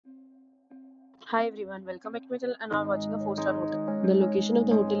Hi everyone, welcome back to my channel and now watching a 4-star hotel. The location of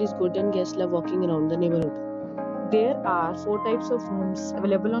the hotel is good and guests love walking around the neighborhood. There are 4 types of rooms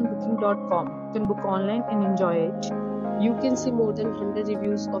available on booking.com. You can book online and enjoy it. You can see more than 100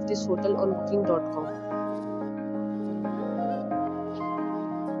 reviews of this hotel on booking.com.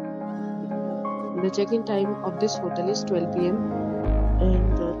 The check-in time of this hotel is 12 p.m.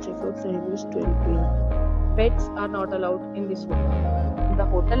 and the check-out time is 12 p.m. Pets are not allowed in this hotel. The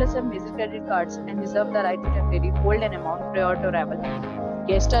hotel accepts major credit cards and reserves the right to temporarily hold an amount prior to arrival.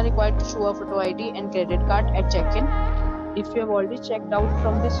 Guests are required to show a photo ID and credit card at check-in. If you have already checked out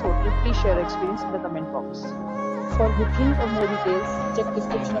from this hotel, please share your experience in the comment box. For booking or more details, check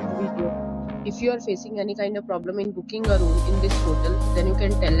description of the video. If you are facing any kind of problem in booking a room in this hotel, then you can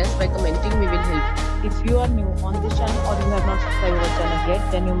tell us by commenting, we will help. If you are new on this channel or you have not subscribed our channel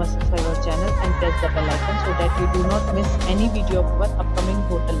yet, then you must subscribe our channel and press the bell icon so that you do not miss any video of our upcoming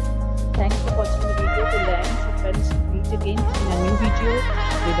hotel. Thanks for watching the video till the end. So friends, meet again in a new video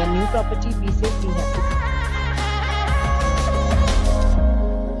with a new property. Be safe, be happy.